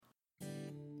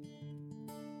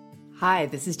Hi,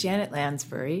 this is Janet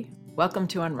Lansbury. Welcome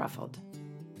to Unruffled.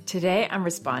 Today I'm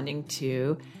responding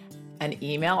to an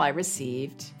email I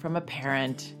received from a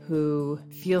parent who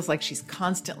feels like she's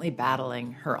constantly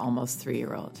battling her almost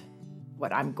 3-year-old.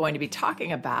 What I'm going to be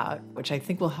talking about, which I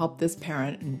think will help this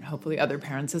parent and hopefully other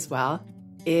parents as well,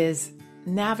 is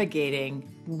navigating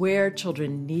where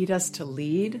children need us to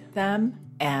lead them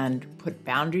and put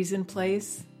boundaries in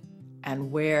place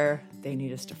and where they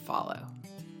need us to follow.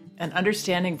 And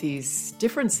understanding these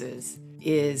differences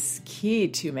is key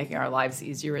to making our lives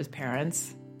easier as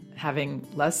parents, having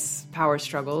less power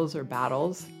struggles or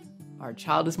battles. Our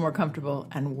child is more comfortable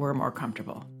and we're more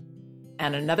comfortable.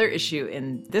 And another issue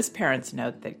in this parent's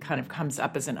note that kind of comes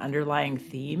up as an underlying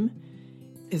theme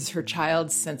is her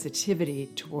child's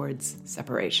sensitivity towards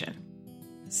separation.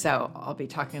 So I'll be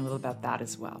talking a little about that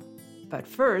as well. But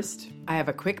first, I have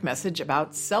a quick message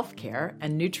about self-care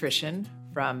and nutrition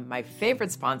from my favorite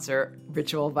sponsor,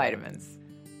 Ritual Vitamins.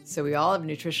 So we all have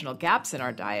nutritional gaps in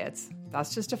our diets.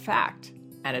 That's just a fact,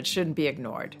 and it shouldn't be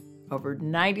ignored. Over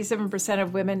 97%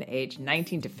 of women aged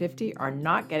 19 to 50 are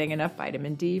not getting enough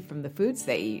vitamin D from the foods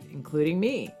they eat, including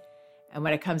me. And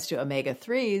when it comes to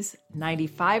omega-3s,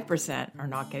 95% are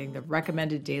not getting the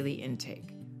recommended daily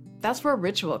intake. That's where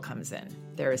Ritual comes in.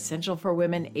 Their Essential for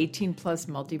Women 18 Plus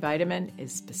multivitamin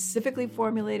is specifically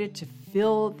formulated to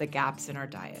fill the gaps in our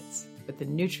diets with the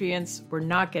nutrients we're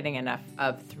not getting enough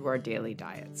of through our daily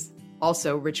diets.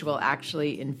 Also, Ritual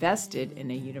actually invested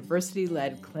in a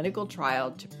university-led clinical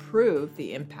trial to prove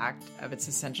the impact of its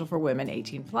Essential for Women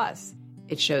 18 Plus.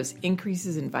 It shows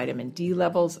increases in vitamin D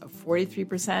levels of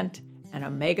 43% and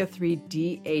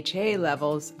omega-3 DHA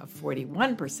levels of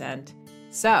 41%.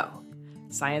 So,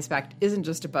 science-backed isn't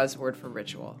just a buzzword for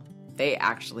Ritual. They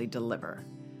actually deliver.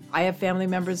 I have family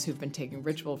members who've been taking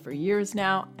Ritual for years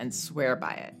now and swear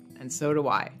by it. And so do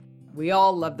I. We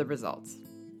all love the results.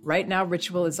 Right now,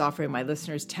 Ritual is offering my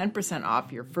listeners 10%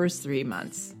 off your first 3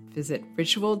 months. Visit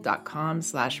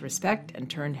ritual.com/respect and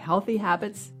turn healthy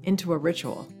habits into a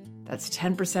ritual. That's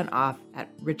 10% off at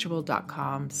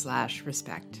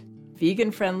ritual.com/respect.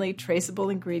 Vegan-friendly,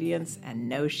 traceable ingredients and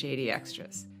no shady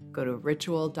extras. Go to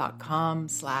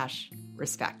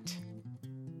ritual.com/respect.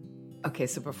 Okay,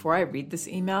 so before I read this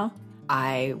email,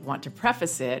 I want to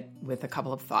preface it with a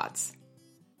couple of thoughts.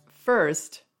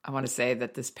 First, I want to say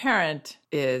that this parent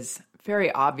is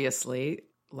very obviously,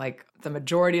 like the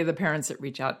majority of the parents that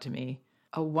reach out to me,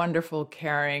 a wonderful,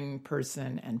 caring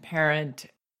person and parent.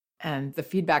 And the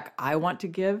feedback I want to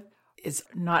give is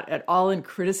not at all in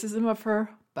criticism of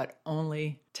her, but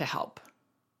only to help.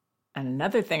 And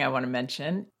another thing I want to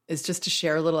mention is just to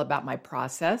share a little about my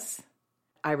process.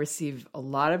 I receive a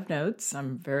lot of notes.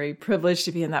 I'm very privileged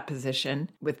to be in that position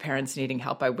with parents needing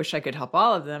help. I wish I could help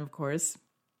all of them, of course.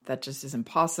 That just isn't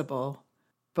possible.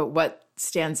 But what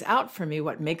stands out for me,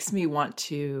 what makes me want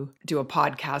to do a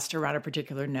podcast around a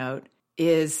particular note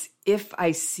is if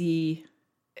I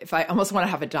almost want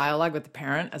to have a dialogue with the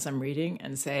parent as I'm reading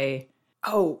and say,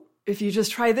 oh, if you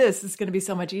just try this, it's going to be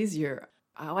so much easier.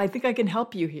 Oh, I think I can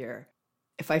help you here.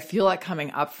 If I feel that coming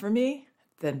up for me,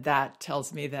 then that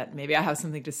tells me that maybe I have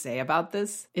something to say about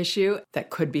this issue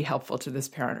that could be helpful to this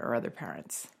parent or other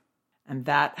parents. And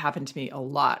that happened to me a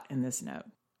lot in this note.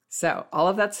 So all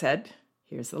of that said,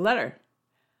 here's the letter.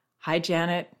 Hi,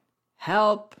 Janet.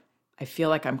 Help. I feel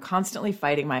like I'm constantly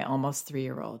fighting my almost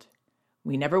 3-year-old.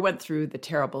 We never went through the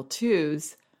terrible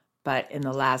 2s, but in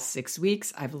the last 6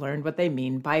 weeks, I've learned what they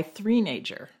mean by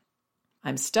 3-nager.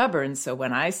 I'm stubborn, so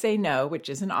when I say no, which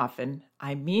isn't often,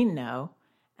 I mean no.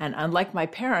 And unlike my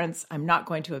parents, I'm not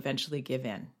going to eventually give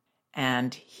in.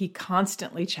 And he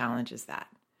constantly challenges that.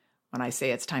 When I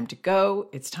say it's time to go,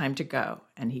 it's time to go.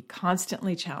 And he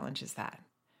constantly challenges that.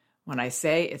 When I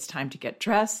say it's time to get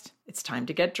dressed, it's time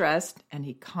to get dressed. And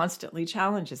he constantly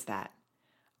challenges that.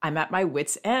 I'm at my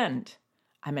wit's end.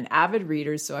 I'm an avid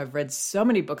reader, so I've read so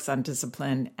many books on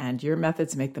discipline, and your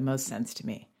methods make the most sense to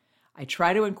me. I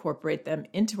try to incorporate them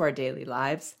into our daily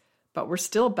lives, but we're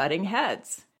still butting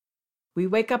heads. We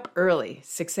wake up early,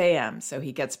 6 a.m., so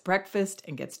he gets breakfast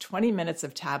and gets 20 minutes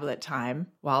of tablet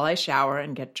time while I shower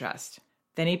and get dressed.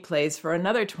 Then he plays for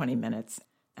another 20 minutes,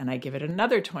 and I give it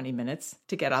another 20 minutes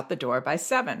to get out the door by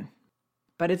 7.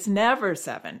 But it's never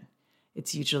 7.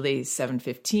 It's usually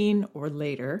 7:15 or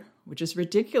later, which is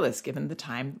ridiculous given the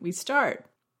time we start.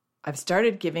 I've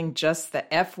started giving just the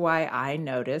FYI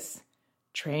notice.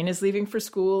 Train is leaving for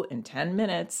school in 10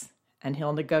 minutes, and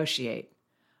he'll negotiate.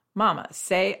 Mama,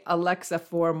 say Alexa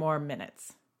 4 more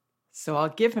minutes. So I'll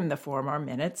give him the 4 more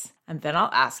minutes, and then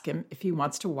I'll ask him if he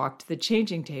wants to walk to the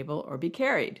changing table or be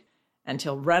carried, and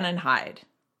he'll run and hide.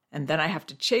 And then I have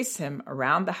to chase him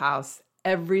around the house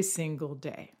every single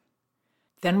day.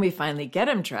 Then we finally get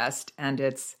him dressed, and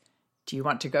it's, do you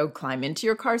want to go climb into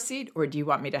your car seat, or do you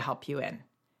want me to help you in?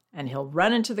 And he'll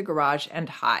run into the garage and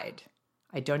hide.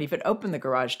 I don't even open the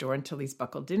garage door until he's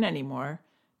buckled in anymore,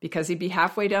 because he'd be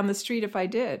halfway down the street if I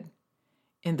did.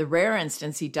 In the rare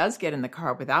instance he does get in the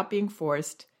car without being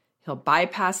forced, he'll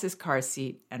bypass his car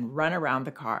seat and run around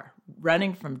the car,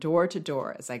 running from door to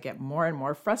door as I get more and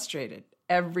more frustrated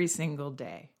every single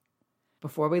day.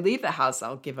 Before we leave the house,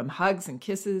 I'll give him hugs and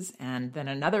kisses and then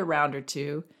another round or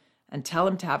two and tell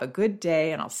him to have a good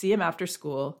day, and I'll see him after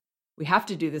school. We have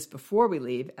to do this before we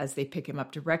leave as they pick him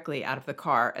up directly out of the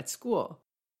car at school.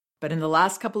 But in the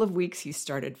last couple of weeks, he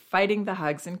started fighting the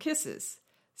hugs and kisses.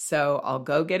 So I'll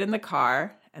go get in the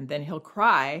car, and then he'll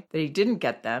cry that he didn't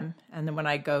get them, and then when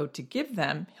I go to give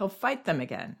them, he'll fight them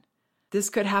again. This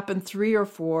could happen 3 or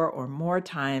 4 or more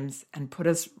times and put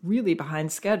us really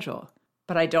behind schedule.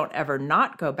 But I don't ever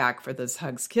not go back for those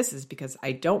hugs, kisses, because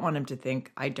I don't want him to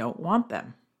think I don't want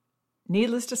them.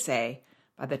 Needless to say,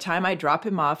 by the time I drop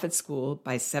him off at school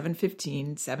by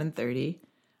 7:15, 7:30,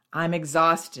 I'm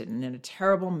exhausted and in a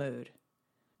terrible mood.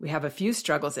 We have a few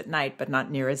struggles at night, but not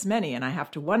near as many, and I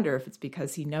have to wonder if it's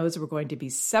because he knows we're going to be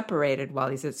separated while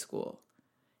he's at school.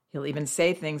 He'll even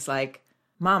say things like,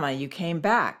 "Mama, you came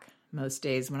back," most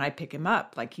days when I pick him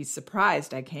up, like he's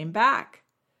surprised I came back.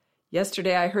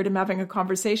 Yesterday, I heard him having a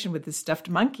conversation with his stuffed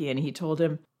monkey, and he told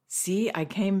him, "See, I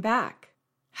came back."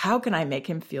 How can I make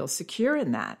him feel secure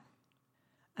in that?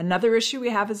 Another issue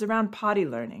we have is around potty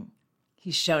learning.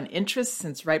 He's shown interest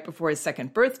since right before his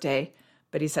 2nd birthday,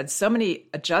 but he's had so many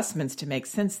adjustments to make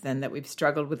since then that we've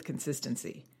struggled with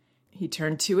consistency. He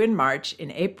turned 2 in March.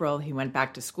 In April, he went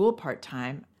back to school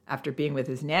part-time after being with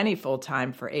his nanny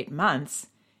full-time for 8 months.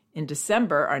 In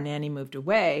December, our nanny moved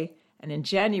away, and in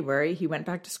January, he went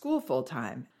back to school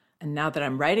full-time. And now that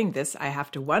I'm writing this, I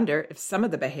have to wonder if some of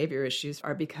the behavior issues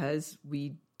are because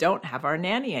we don't have our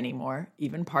nanny anymore,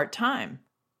 even part-time.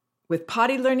 With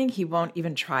potty learning, he won't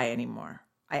even try anymore.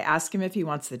 I ask him if he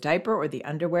wants the diaper or the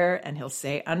underwear, and he'll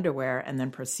say underwear and then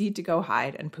proceed to go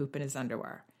hide and poop in his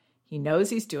underwear. He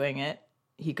knows he's doing it.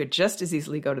 He could just as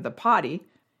easily go to the potty.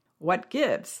 What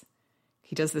gives?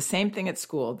 He does the same thing at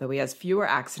school, though he has fewer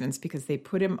accidents because they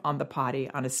put him on the potty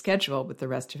on a schedule with the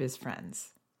rest of his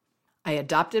friends. I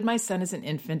adopted my son as an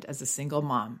infant as a single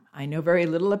mom. I know very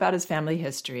little about his family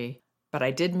history, but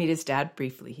I did meet his dad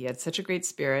briefly. He had such a great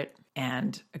spirit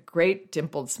and a great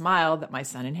dimpled smile that my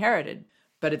son inherited.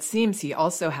 But it seems he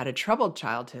also had a troubled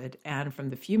childhood, and from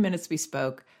the few minutes we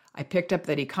spoke, I picked up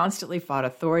that he constantly fought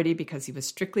authority because he was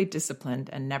strictly disciplined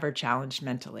and never challenged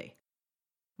mentally.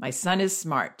 My son is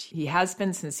smart. He has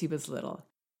been since he was little.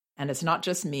 And it's not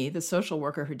just me, the social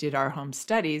worker who did our home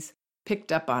studies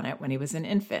picked up on it when he was an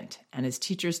infant, and his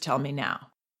teachers tell me now.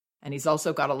 And he's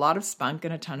also got a lot of spunk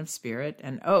and a ton of spirit,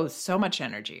 and so much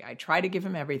energy. I try to give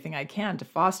him everything I can to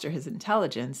foster his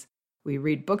intelligence. We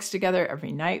read books together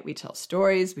every night, we tell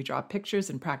stories, we draw pictures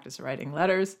and practice writing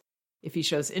letters. If he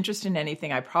shows interest in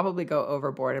anything, I probably go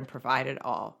overboard and provide it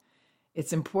all.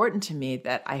 It's important to me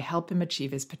that I help him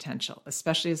achieve his potential,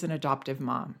 especially as an adoptive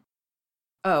mom.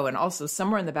 Oh, and also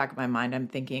somewhere in the back of my mind, I'm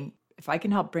thinking, if I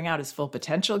can help bring out his full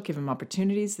potential, give him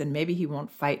opportunities, then maybe he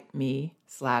won't fight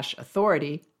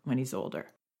me/authority when he's older.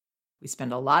 We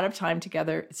spend a lot of time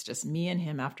together. It's just me and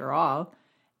him after all.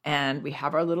 And we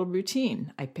have our little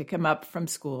routine. I pick him up from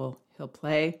school. He'll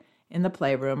play in the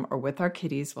playroom or with our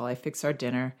kitties while I fix our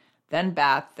dinner, then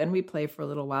bath, then we play for a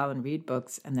little while and read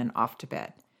books, and then off to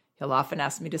bed. He'll often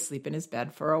ask me to sleep in his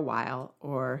bed for a while,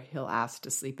 or he'll ask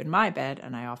to sleep in my bed,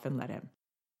 and I often let him.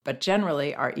 But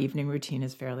generally, our evening routine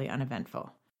is fairly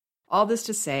uneventful. All this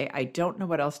to say, I don't know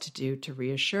what else to do to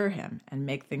reassure him and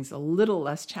make things a little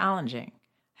less challenging.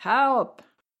 Help!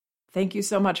 Thank you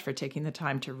so much for taking the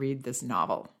time to read this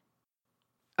novel.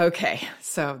 Okay,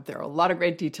 so there are a lot of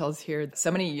great details here.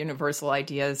 So many universal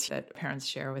ideas that parents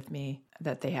share with me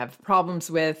that they have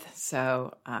problems with.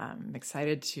 So I'm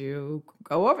excited to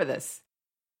go over this.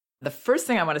 The first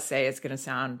thing I want to say is going to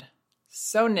sound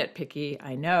so nitpicky,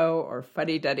 I know, or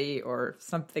fuddy-duddy, or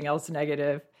something else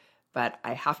negative, but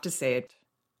I have to say it.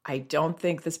 I don't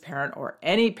think this parent or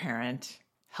any parent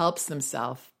helps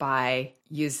themselves by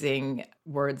using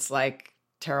words like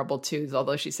terrible twos,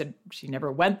 although she said she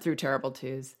never went through terrible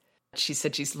twos. She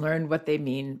said she's learned what they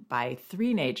mean by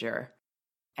three-nager.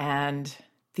 And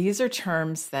these are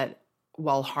terms that,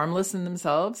 while harmless in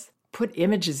themselves, put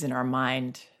images in our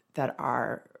mind that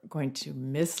are going to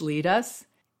mislead us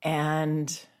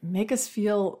and make us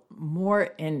feel more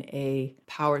in a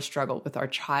power struggle with our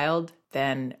child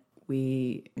than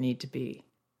we need to be.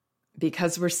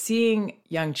 Because we're seeing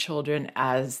young children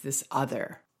as this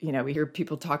other. We hear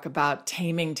people talk about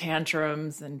taming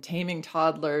tantrums and taming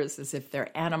toddlers as if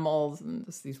they're animals and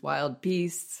just these wild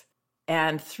beasts.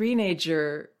 And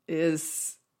Three-nager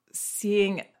is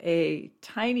seeing a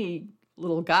tiny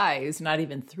little guy who's not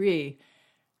even 3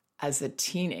 as a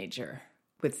teenager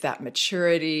with that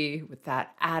maturity, with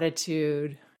that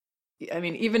attitude. I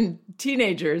mean, even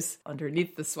teenagers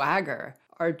underneath the swagger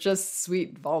are just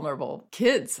sweet, vulnerable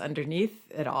kids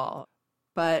underneath it all.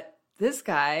 But this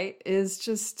guy is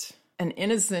just an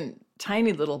innocent,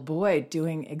 tiny little boy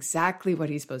doing exactly what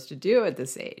he's supposed to do at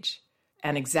this age,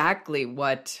 and exactly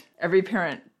what every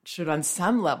parent should, on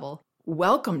some level,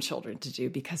 welcome children to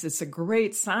do, because it's a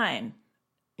great sign.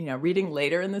 Reading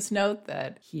later in this note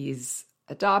that he's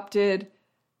adopted,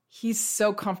 he's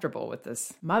so comfortable with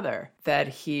this mother that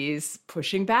he's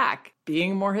pushing back,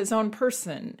 being more his own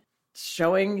person,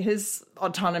 showing his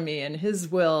autonomy and his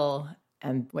will.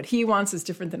 And what he wants is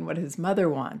different than what his mother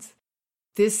wants.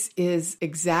 This is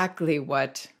exactly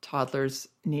what toddlers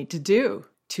need to do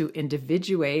to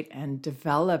individuate and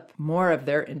develop more of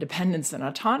their independence and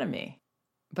autonomy.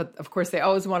 But of course, they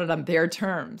always want it on their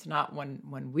terms, not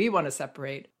when we want to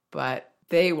separate, but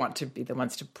they want to be the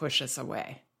ones to push us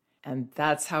away. And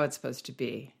that's how it's supposed to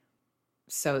be.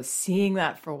 So seeing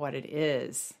that for what it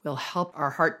is will help our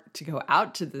heart to go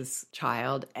out to this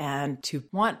child and to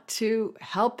want to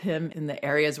help him in the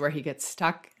areas where he gets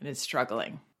stuck and is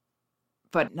struggling,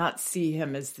 but not see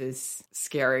him as this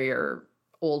scarier,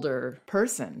 older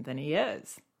person than he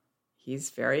is. He's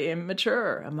very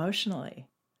immature emotionally,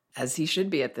 as he should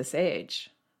be at this age.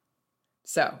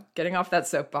 So getting off that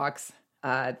soapbox,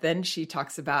 then she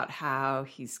talks about how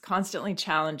he's constantly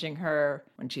challenging her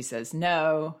when she says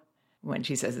no. When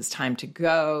she says it's time to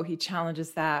go, he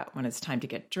challenges that. When it's time to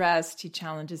get dressed, he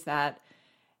challenges that.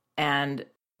 And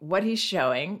what he's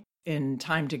showing in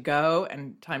time to go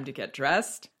and time to get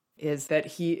dressed is that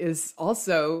he is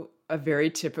also a very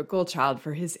typical child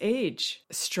for his age,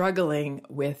 struggling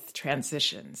with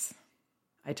transitions.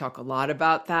 I talk a lot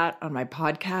about that on my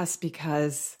podcast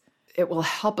because it will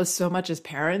help us so much as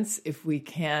parents if we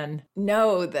can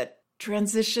know that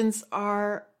transitions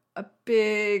are a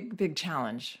big, big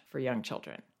challenge for young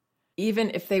children.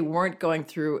 Even if they weren't going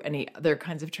through any other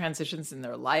kinds of transitions in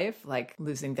their life, like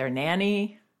losing their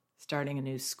nanny, starting a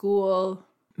new school,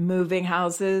 moving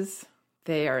houses,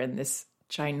 they are in this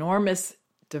ginormous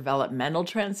developmental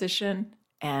transition,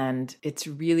 and it's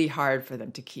really hard for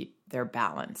them to keep their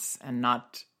balance and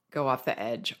not go off the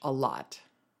edge a lot.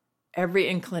 Every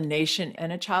inclination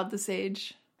in a child this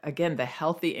age, again, the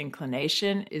healthy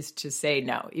inclination is to say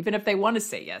no, even if they want to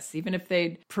say yes, even if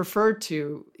they prefer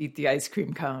to eat the ice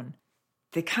cream cone,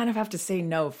 they kind of have to say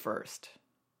no first.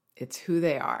 It's who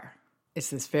they are. It's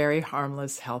this very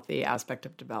harmless, healthy aspect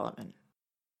of development.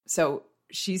 So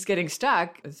she's getting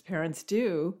stuck, as parents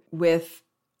do, with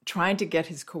trying to get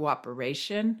his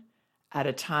cooperation at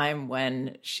a time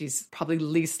when she's probably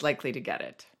least likely to get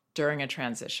it, during a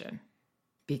transition.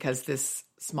 Because this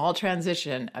small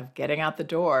transition of getting out the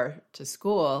door to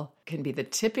school can be the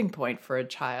tipping point for a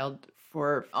child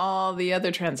for all the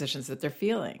other transitions that they're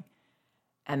feeling.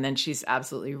 And then she's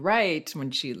absolutely right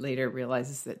when she later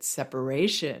realizes that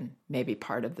separation may be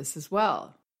part of this as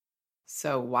well.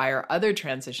 So why are other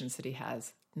transitions that he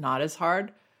has not as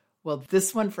hard? Well,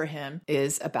 this one for him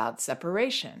is about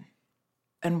separation.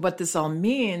 And what this all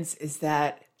means is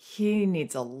that he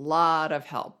needs a lot of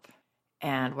help.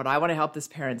 And what I want to help this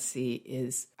parent see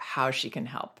is how she can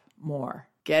help more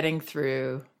getting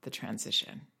through the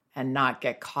transition and not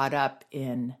get caught up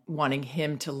in wanting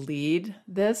him to lead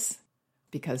this,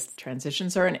 because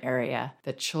transitions are an area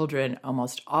that children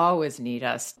almost always need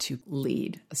us to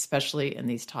lead, especially in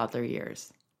these toddler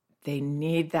years. They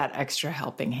need that extra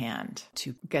helping hand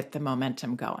to get the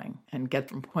momentum going and get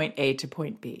from point A to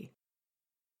point B.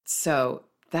 So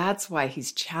that's why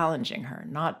he's challenging her,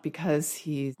 not because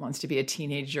he wants to be a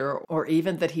teenager or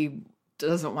even that he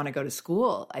doesn't want to go to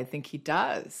school. I think he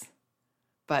does.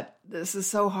 But this is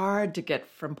so hard to get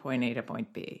from point A to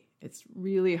point B. It's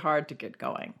really hard to get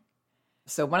going.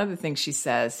 So one of the things she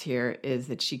says here is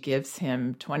that she gives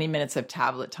him 20 minutes of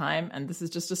tablet time. And this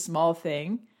is just a small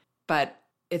thing, but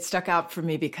it stuck out for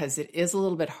me because it is a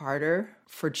little bit harder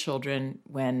for children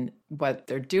when what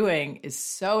they're doing is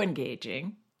so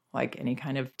engaging, like any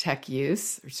kind of tech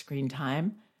use or screen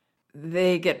time.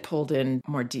 They get pulled in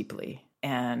more deeply,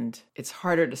 and it's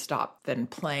harder to stop than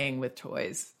playing with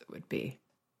toys would be.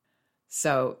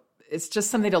 So it's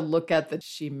just something to look at that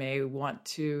she may want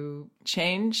to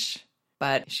change.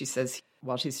 But she says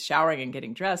while she's showering and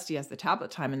getting dressed, he has the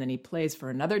tablet time, and then he plays for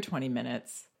another 20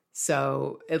 minutes.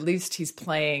 So at least he's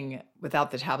playing without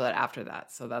the tablet after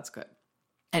that. So that's good.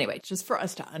 Anyway, just for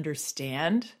us to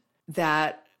understand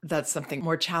that that's something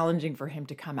more challenging for him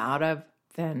to come out of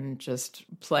than just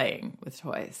playing with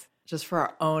toys, just for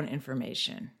our own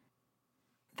information.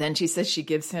 Then she says she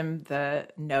gives him the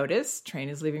notice, train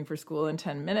is leaving for school in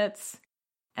 10 minutes,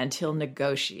 and he'll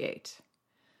negotiate.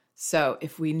 So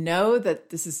if we know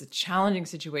that this is a challenging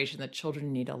situation that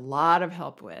children need a lot of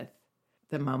help with,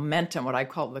 the momentum, what I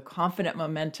call the confident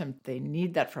momentum, they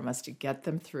need that from us to get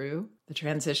them through the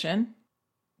transition,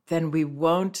 then we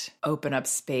won't open up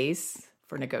space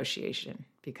for negotiation,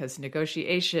 because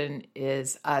negotiation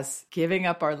is us giving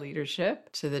up our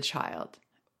leadership to the child.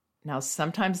 Now,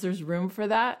 sometimes there's room for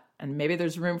that, and maybe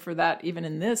there's room for that even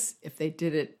in this, if they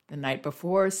did it the night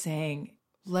before, saying,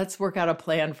 let's work out a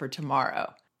plan for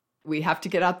tomorrow. We have to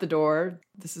get out the door.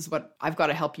 This is what I've got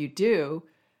to help you do.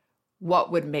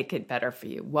 What would make it better for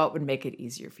you? What would make it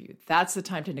easier for you? That's the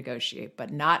time to negotiate,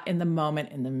 but not in the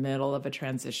moment, in the middle of a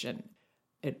transition.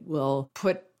 It will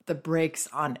put the brakes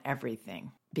on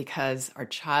everything because our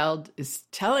child is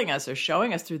telling us or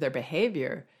showing us through their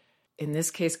behavior, in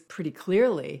this case pretty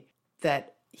clearly,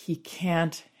 that he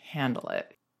can't handle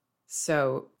it.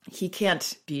 So he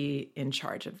can't be in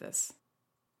charge of this.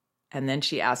 And then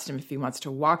she asked him if he wants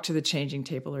to walk to the changing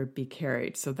table or be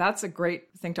carried. So that's a great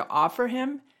thing to offer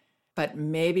him, but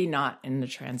maybe not in a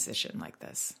transition like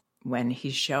this, when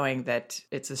he's showing that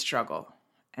it's a struggle.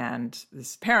 And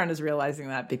this parent is realizing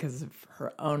that because of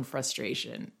her own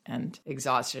frustration and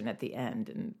exhaustion at the end.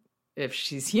 And if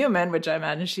she's human, which I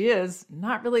imagine she is,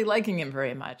 not really liking him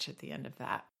very much at the end of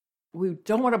that. We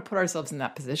don't want to put ourselves in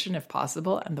that position if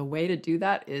possible. And the way to do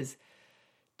that is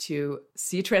to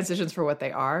see transitions for what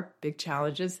they are, big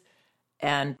challenges,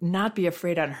 and not be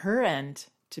afraid on her end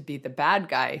to be the bad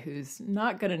guy who's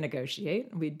not going to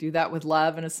negotiate. We do that with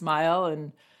love and a smile,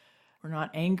 and we're not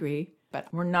angry, but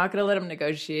we're not going to let him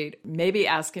negotiate. Maybe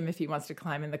ask him if he wants to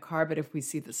climb in the car, but if we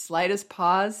see the slightest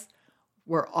pause,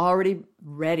 we're already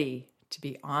ready to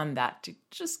be on that, to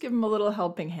just give him a little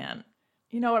helping hand.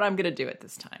 You know what I'm going to do at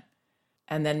this time?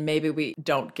 And then maybe we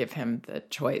don't give him the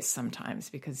choice sometimes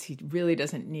because he really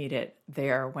doesn't need it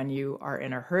there when you are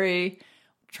in a hurry,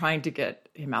 trying to get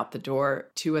him out the door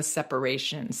to a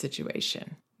separation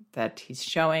situation that he's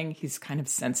showing he's kind of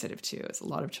sensitive to, as a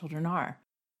lot of children are.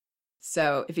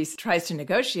 So if he tries to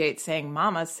negotiate saying,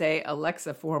 Mama, say,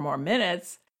 Alexa, 4 more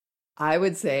minutes, I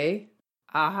would say,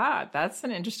 aha, that's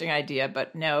an interesting idea,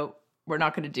 but no, we're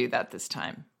not going to do that this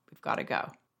time. We've got to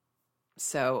go.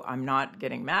 So I'm not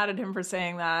getting mad at him for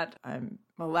saying that. I'm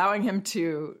allowing him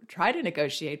to try to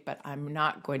negotiate, but I'm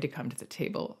not going to come to the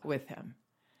table with him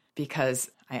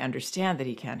because I understand that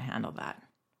he can't handle that.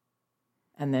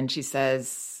 And then she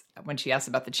says, when she asks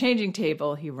about the changing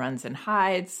table, he runs and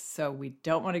hides. So we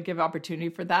don't want to give opportunity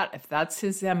for that. If that's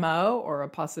his MO or a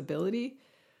possibility,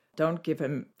 don't give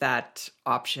him that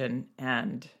option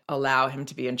and allow him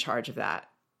to be in charge of that.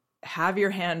 Have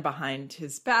your hand behind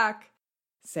his back.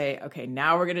 Say, okay,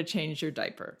 now we're going to change your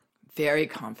diaper. Very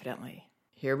confidently.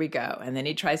 Here we go. And then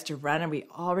he tries to run, and we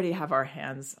already have our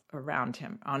hands around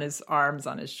him, on his arms,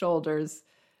 on his shoulders,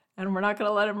 and we're not going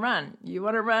to let him run. You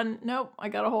want to run? Nope, I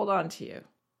got to hold on to you.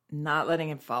 Not letting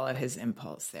him follow his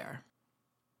impulse there.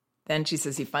 Then she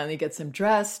says he finally gets him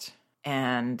dressed,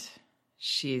 and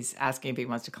she's asking if he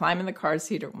wants to climb in the car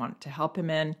seat or want to help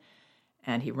him in.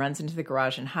 And he runs into the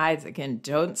garage and hides. Again,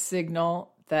 don't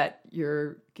signal that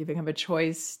you're giving him a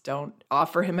choice. Don't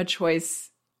offer him a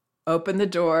choice. Open the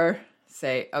door.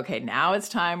 Say, okay, now it's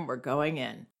time. We're going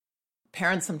in.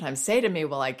 Parents sometimes say to me,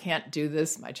 well, I can't do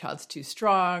this. My child's too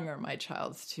strong or my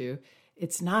child's too...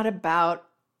 It's not about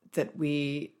that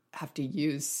we have to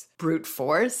use brute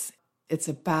force. It's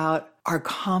about our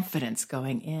confidence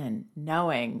going in,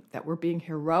 knowing that we're being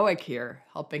heroic here,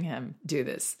 helping him do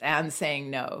this and saying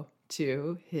no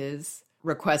to his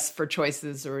requests for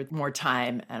choices or more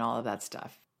time and all of that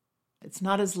stuff. It's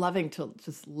not as loving to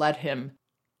just let him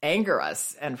anger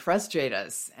us and frustrate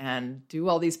us and do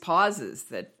all these pauses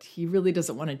that he really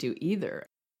doesn't want to do either.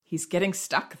 He's getting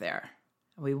stuck there.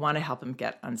 And we want to help him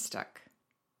get unstuck.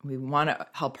 We want to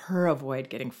help her avoid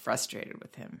getting frustrated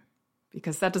with him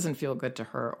because that doesn't feel good to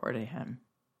her or to him.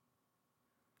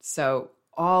 So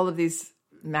all of these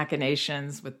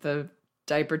machinations with the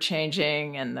diaper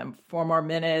changing and the 4 more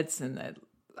minutes and the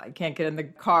I can't get in the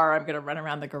car, I'm going to run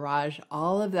around the garage.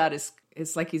 All of that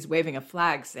is like he's waving a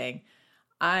flag saying,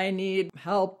 I need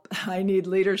help. I need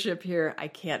leadership here. I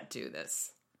can't do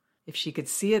this. If she could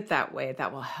see it that way,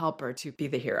 that will help her to be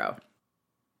the hero.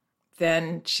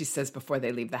 Then she says before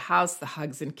they leave the house, the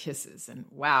hugs and kisses. And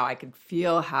wow, I could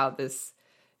feel how it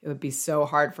would be so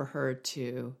hard for her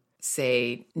to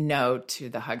say no to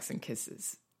the hugs and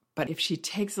kisses. But if she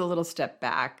takes a little step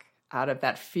back out of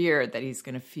that fear that he's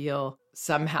going to feel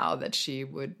somehow that she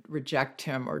would reject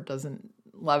him or doesn't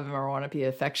love him or want to be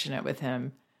affectionate with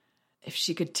him, if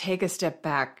she could take a step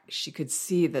back, she could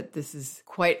see that this is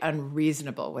quite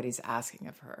unreasonable what he's asking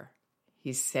of her.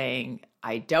 He's saying,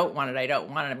 I don't want it, I'm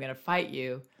going to fight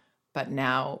you. But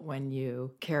now when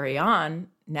you carry on,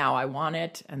 now I want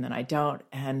it, and then I don't.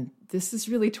 And this is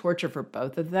really torture for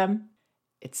both of them.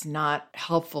 It's not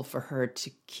helpful for her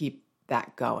to keep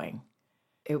that going.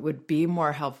 It would be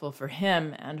more helpful for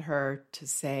him and her to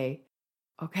say,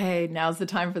 okay, now's the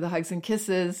time for the hugs and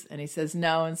kisses. And he says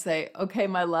no and say, okay,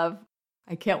 my love,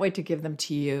 I can't wait to give them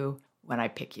to you when I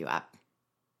pick you up.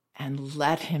 And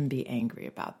let him be angry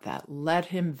about that. Let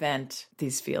him vent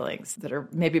these feelings that are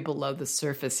maybe below the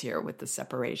surface here with the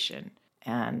separation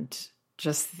and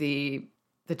just the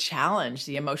challenge,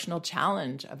 the emotional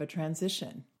challenge of a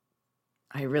transition.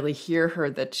 I really hear her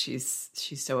that she's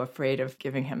so afraid of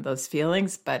giving him those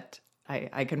feelings, but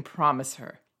I can promise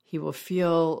her he will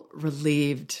feel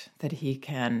relieved that he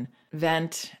can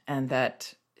vent and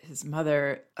that his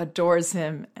mother adores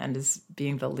him and is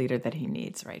being the leader that he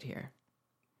needs right here.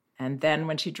 And then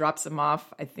when she drops him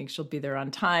off, I think she'll be there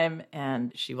on time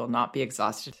and she will not be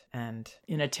exhausted and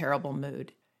in a terrible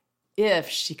mood. If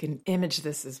she can image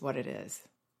this as what it is,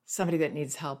 somebody that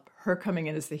needs help, her coming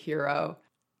in as the hero,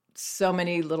 so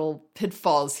many little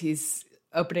pitfalls he's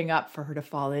opening up for her to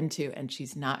fall into, and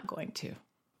she's not going to.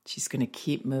 She's going to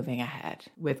keep moving ahead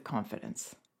with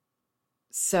confidence.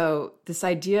 So this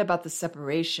idea about the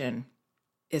separation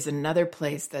is another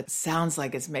place that sounds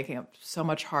like it's making it so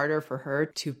much harder for her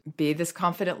to be this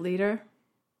confident leader,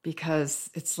 because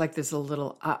it's like there's a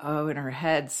little uh-oh in her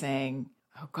head saying,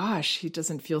 oh gosh, he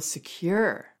doesn't feel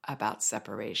secure about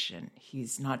separation.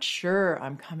 He's not sure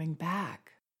I'm coming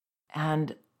back.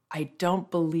 And I don't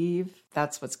believe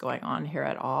that's what's going on here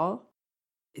at all.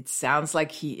 It sounds like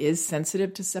he is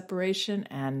sensitive to separation,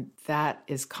 and that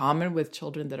is common with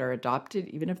children that are adopted.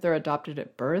 Even if they're adopted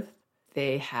at birth,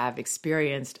 they have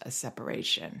experienced a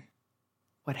separation.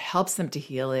 What helps them to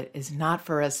heal it is not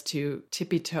for us to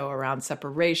tippy-toe around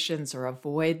separations or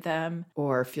avoid them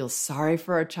or feel sorry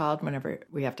for our child whenever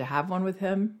we have to have one with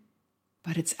him,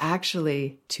 but it's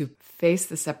actually to face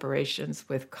the separations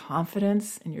with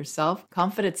confidence in yourself,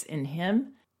 confidence in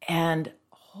him, and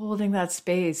holding that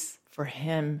space for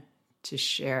him to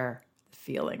share the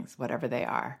feelings, whatever they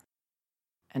are.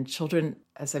 And children,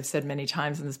 as I've said many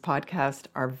times in this podcast,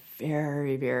 are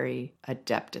very, very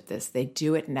adept at this. They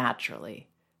do it naturally.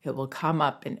 It will come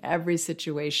up in every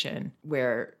situation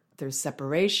where there's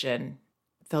separation.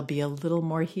 There'll be a little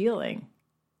more healing.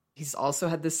 He's also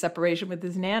had this separation with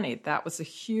his nanny. That was a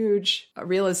huge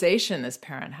realization this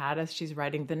parent had as she's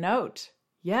writing the note.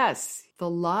 Yes, the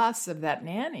loss of that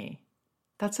nanny.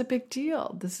 That's a big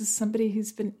deal. This is somebody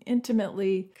he's been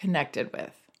intimately connected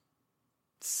with.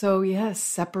 So yes,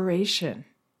 separation.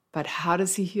 But how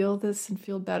does he heal this and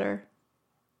feel better?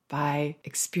 By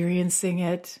experiencing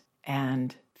it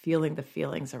and feeling the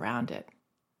feelings around it,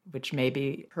 which may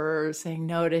be her saying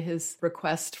no to his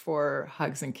request for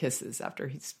hugs and kisses after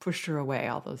he's pushed her away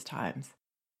all those times.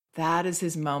 That is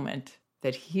his moment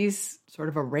that he's sort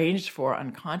of arranged for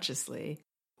unconsciously,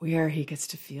 where he gets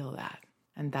to feel that.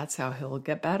 And that's how he'll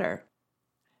get better.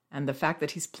 And the fact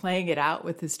that he's playing it out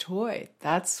with his toy,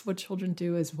 that's what children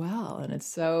do as well. And it's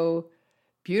so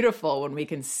beautiful when we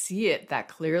can see it that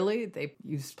clearly. They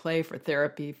use play for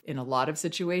therapy in a lot of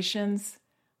situations,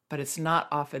 but it's not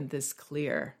often this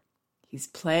clear. He's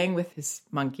playing with his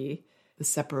monkey, the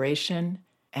separation,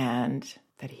 and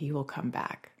that he will come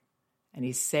back. And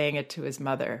he's saying it to his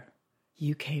mother,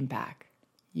 you came back,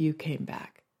 you came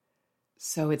back.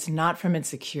 So it's not from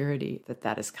insecurity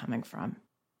that is coming from.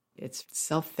 It's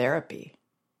self-therapy.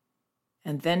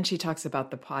 And then she talks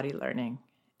about the potty learning.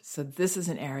 So this is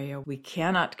an area we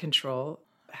cannot control,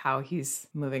 how he's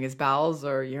moving his bowels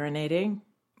or urinating.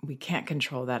 We can't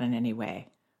control that in any way.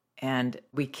 And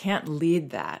we can't lead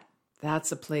that.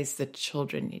 That's a place that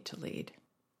children need to lead.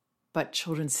 But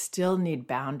children still need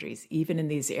boundaries, even in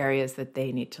these areas that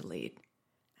they need to lead.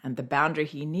 And the boundary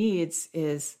he needs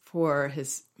is for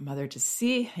his mother to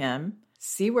see him,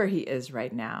 see where he is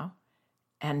right now,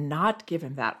 and not give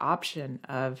him that option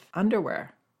of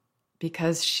underwear,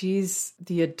 because she's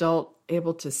the adult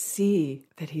able to see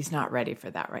that he's not ready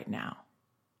for that right now.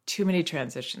 Too many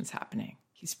transitions happening.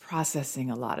 He's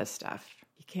processing a lot of stuff.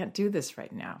 He can't do this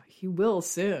right now. He will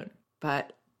soon.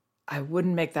 But I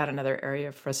wouldn't make that another area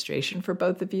of frustration for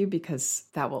both of you, because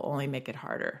that will only make it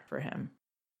harder for him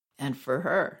and for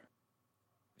her.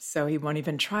 So he won't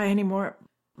even try anymore.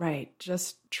 Right.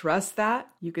 Just trust that.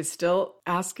 You could still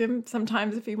ask him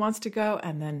sometimes if he wants to go.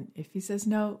 And then if he says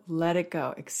no, let it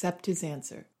go. Accept his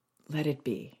answer. Let it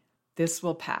be. This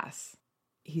will pass.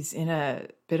 He's in a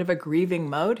bit of a grieving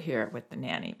mode here with the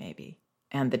nanny, maybe,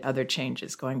 and the other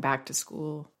changes, going back to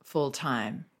school full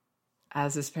time.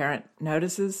 As his parent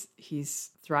notices,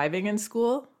 he's thriving in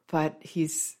school, but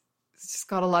he's just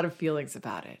got a lot of feelings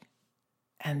about it.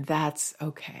 And that's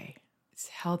okay. It's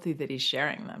healthy that he's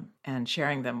sharing them, and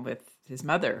sharing them with his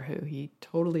mother, who he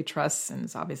totally trusts and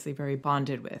is obviously very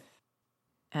bonded with.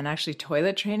 And actually,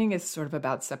 toilet training is sort of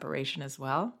about separation as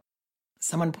well.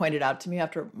 Someone pointed out to me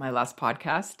after my last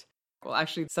podcast, well,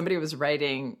 actually, somebody was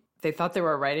writing, they thought they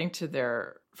were writing to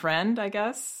their friend, I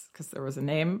guess, because there was a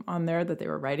name on there that they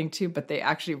were writing to, but they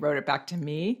actually wrote it back to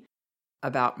me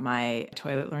about my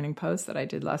toilet learning post that I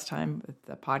did last time with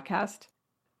the podcast.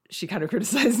 She kind of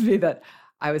criticized me that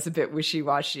I was a bit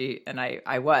wishy-washy, and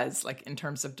I was, like, in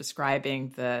terms of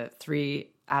describing the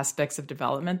 3 aspects of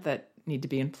development that need to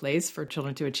be in place for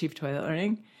children to achieve toilet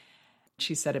learning.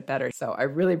 She said it better. So I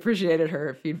really appreciated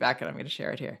her feedback, and I'm going to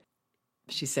share it here.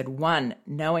 She said, 1,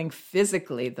 knowing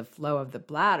physically the flow of the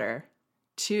bladder.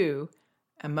 2,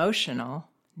 emotional,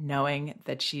 knowing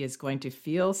that she is going to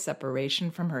feel separation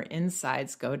from her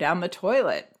insides go down the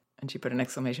toilet. And she put an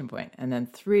exclamation point. And then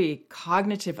 3,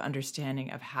 cognitive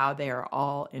understanding of how they are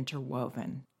all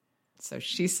interwoven. So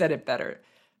she said it better.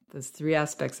 Those 3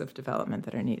 aspects of development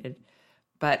that are needed.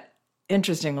 But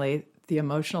interestingly, the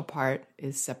emotional part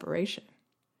is separation.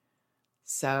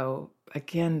 So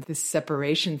again, this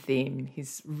separation theme,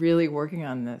 he's really working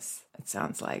on this, it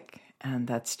sounds like. And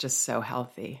that's just so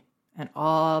healthy. And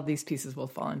all these pieces will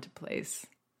fall into place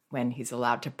when he's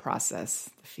allowed to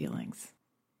process the feelings.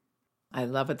 I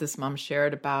love what this mom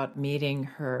shared about meeting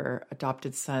her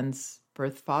adopted son's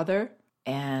birth father.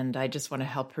 And I just want to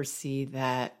help her see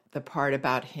that the part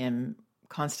about him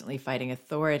constantly fighting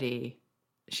authority,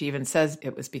 she even says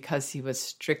it was because he was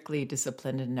strictly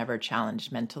disciplined and never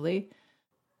challenged mentally.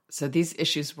 So these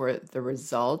issues were the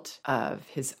result of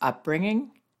his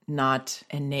upbringing, not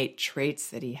innate traits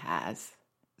that he has.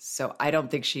 So I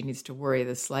don't think she needs to worry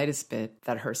the slightest bit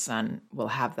that her son will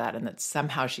have that, and that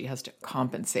somehow she has to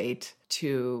compensate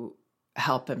to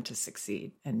help him to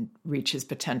succeed and reach his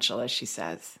potential, as she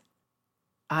says.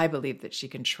 I believe that she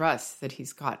can trust that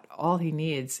he's got all he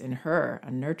needs in her, a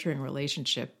nurturing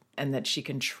relationship, and that she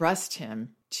can trust him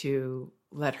to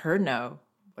let her know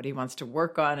what he wants to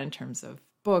work on in terms of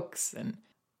books and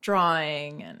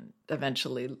drawing and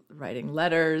eventually writing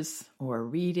letters or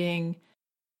reading,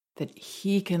 that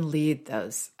he can lead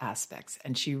those aspects.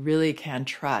 And she really can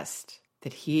trust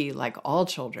that he, like all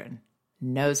children,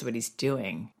 knows what he's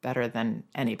doing better than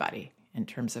anybody in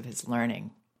terms of his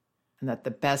learning. And that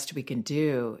the best we can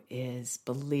do is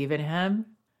believe in him,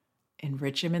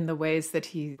 enrich him in the ways that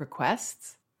he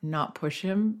requests, not push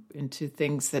him into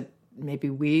things that maybe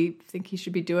we think he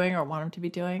should be doing or want him to be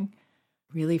doing.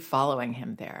 Really following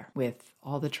him there with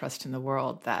all the trust in the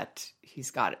world that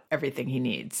he's got everything he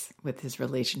needs with his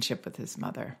relationship with his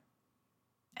mother.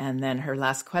 And then her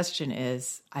last question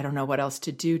is, I don't know what else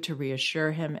to do to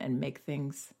reassure him and make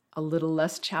things a little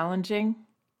less challenging.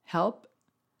 Help?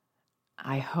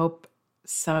 I hope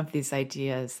some of these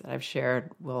ideas that I've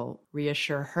shared will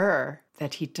reassure her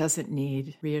that he doesn't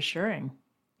need reassuring.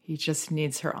 He just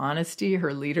needs her honesty,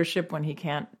 her leadership when he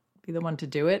can't be the one to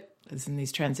do it, as in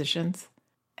these transitions,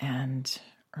 and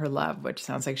her love, which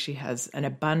sounds like she has an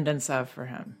abundance of for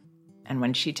him. And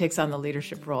when she takes on the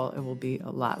leadership role, it will be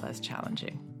a lot less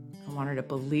challenging. I want her to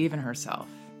believe in herself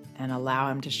and allow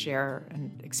him to share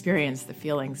and experience the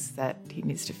feelings that he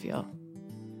needs to feel.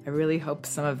 I really hope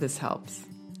some of this helps.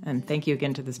 And thank you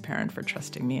again to this parent for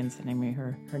trusting me and sending me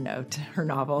her note, her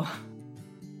novel.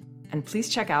 And please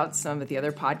check out some of the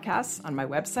other podcasts on my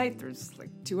website. There's like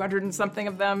 200 and something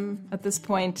of them at this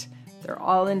point. They're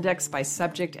all indexed by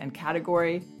subject and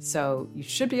category, so you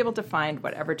should be able to find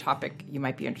whatever topic you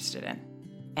might be interested in.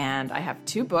 And I have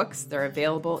 2 books. They're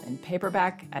available in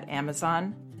paperback at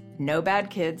Amazon: No Bad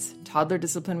Kids, Toddler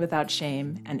Discipline Without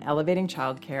Shame, and Elevating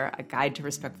Childcare, A Guide to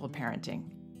Respectful Parenting.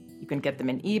 You can get them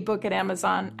in ebook at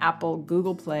Amazon, Apple,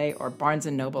 Google Play, or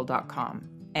barnesandnoble.com,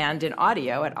 and in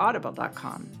audio at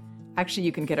audible.com. Actually,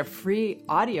 you can get a free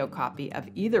audio copy of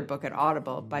either book at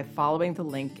Audible by following the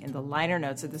link in the liner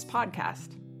notes of this podcast.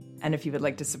 And if you would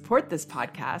like to support this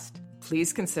podcast,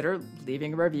 please consider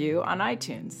leaving a review on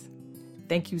iTunes.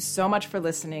 Thank you so much for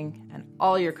listening and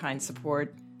all your kind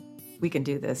support. We can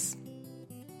do this.